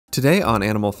Today on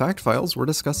Animal Fact Files, we're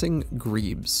discussing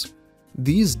grebes.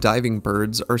 These diving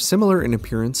birds are similar in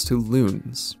appearance to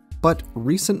loons, but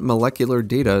recent molecular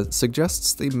data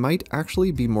suggests they might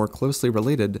actually be more closely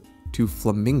related to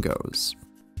flamingos.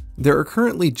 There are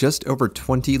currently just over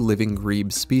 20 living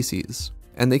grebe species,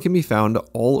 and they can be found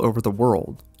all over the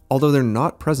world, although they're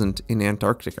not present in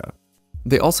Antarctica.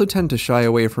 They also tend to shy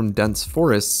away from dense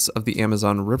forests of the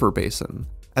Amazon River basin,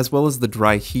 as well as the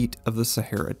dry heat of the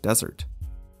Sahara Desert.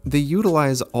 They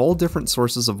utilize all different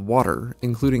sources of water,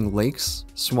 including lakes,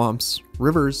 swamps,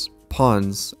 rivers,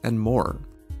 ponds, and more.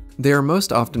 They are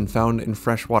most often found in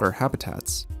freshwater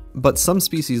habitats, but some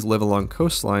species live along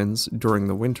coastlines during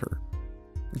the winter.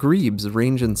 Grebes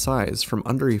range in size from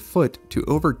under a foot to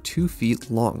over 2 feet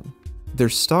long. They're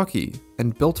stocky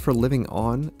and built for living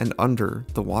on and under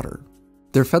the water.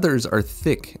 Their feathers are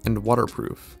thick and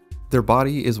waterproof. Their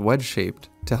body is wedge-shaped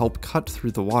to help cut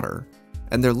through the water,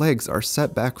 and their legs are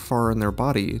set back far in their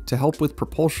body to help with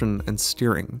propulsion and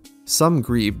steering. Some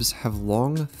grebes have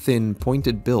long, thin,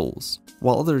 pointed bills,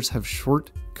 while others have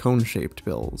short, cone-shaped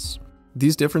bills.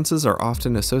 These differences are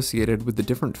often associated with the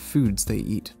different foods they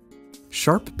eat.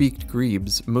 Sharp-beaked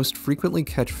grebes most frequently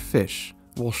catch fish,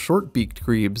 while short-beaked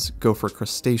grebes go for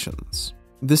crustaceans.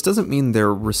 This doesn't mean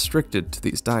they're restricted to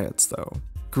these diets, though.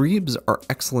 Grebes are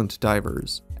excellent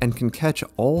divers and can catch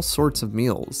all sorts of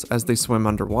meals as they swim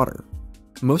underwater.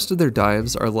 Most of their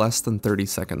dives are less than 30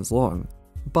 seconds long,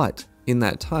 but in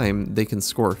that time they can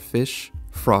score fish,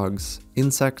 frogs,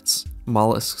 insects,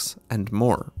 molluscs, and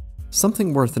more.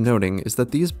 Something worth noting is that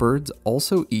these birds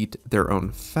also eat their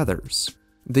own feathers.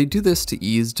 They do this to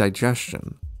ease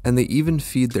digestion, and they even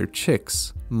feed their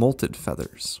chicks molted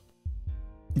feathers.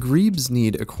 Grebes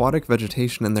need aquatic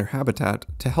vegetation in their habitat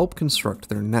to help construct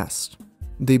their nest.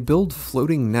 They build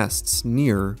floating nests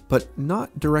near, but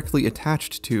not directly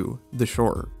attached to, the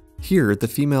shore. Here, the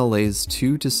female lays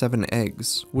 2 to 7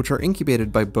 eggs, which are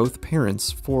incubated by both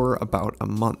parents for about a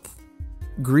month.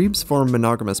 Grebes form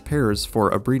monogamous pairs for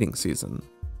a breeding season.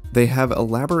 They have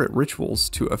elaborate rituals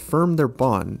to affirm their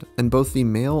bond, and both the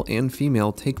male and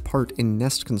female take part in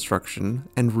nest construction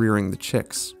and rearing the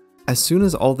chicks. As soon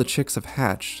as all the chicks have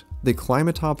hatched, they climb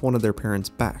atop one of their parents'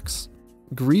 backs.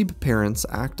 Grebe parents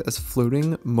act as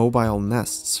floating, mobile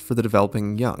nests for the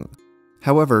developing young.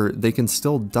 However, they can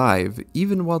still dive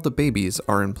even while the babies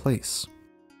are in place.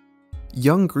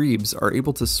 Young grebes are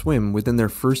able to swim within their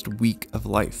first week of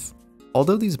life.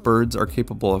 Although these birds are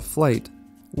capable of flight,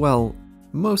 well,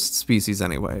 most species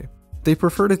anyway, they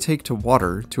prefer to take to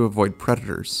water to avoid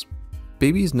predators.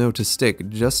 Babies know to stick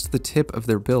just the tip of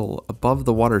their bill above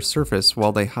the water's surface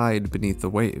while they hide beneath the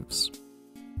waves.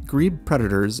 Grebe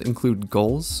predators include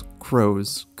gulls,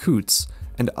 crows, coots,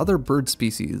 and other bird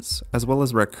species, as well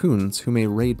as raccoons who may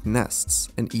raid nests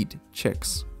and eat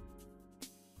chicks.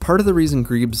 Part of the reason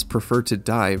grebes prefer to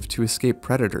dive to escape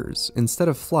predators instead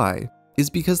of fly is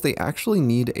because they actually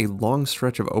need a long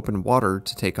stretch of open water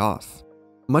to take off.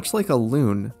 Much like a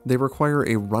loon, they require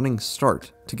a running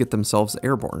start to get themselves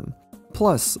airborne.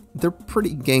 Plus, they're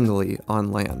pretty gangly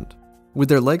on land. With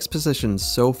their legs positioned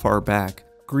so far back,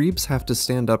 grebes have to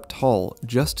stand up tall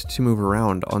just to move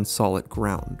around on solid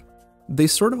ground. They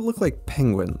sort of look like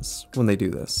penguins when they do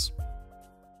this.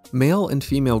 Male and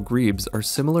female grebes are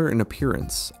similar in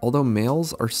appearance, although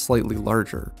males are slightly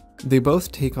larger. They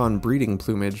both take on breeding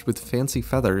plumage with fancy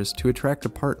feathers to attract a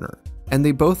partner, and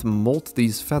they both molt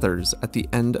these feathers at the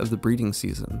end of the breeding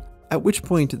season, at which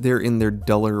point they're in their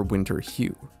duller winter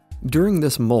hue. During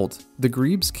this molt, the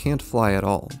grebes can't fly at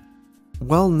all.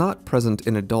 While not present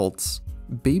in adults,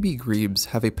 baby grebes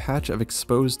have a patch of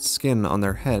exposed skin on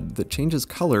their head that changes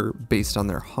color based on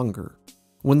their hunger.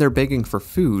 When they're begging for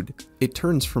food, it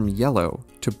turns from yellow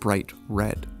to bright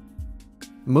red.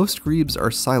 Most grebes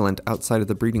are silent outside of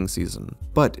the breeding season,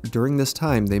 but during this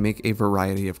time they make a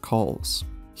variety of calls.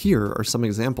 Here are some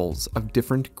examples of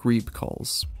different grebe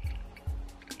calls.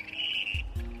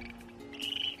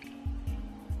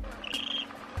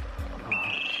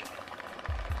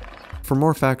 For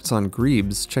more facts on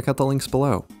grebes, check out the links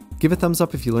below. Give a thumbs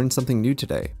up if you learned something new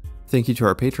today. Thank you to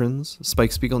our patrons,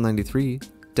 SpikeSpiegel93,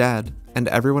 Dad, and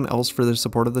everyone else for their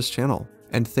support of this channel.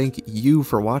 And thank you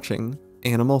for watching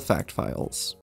Animal Fact Files.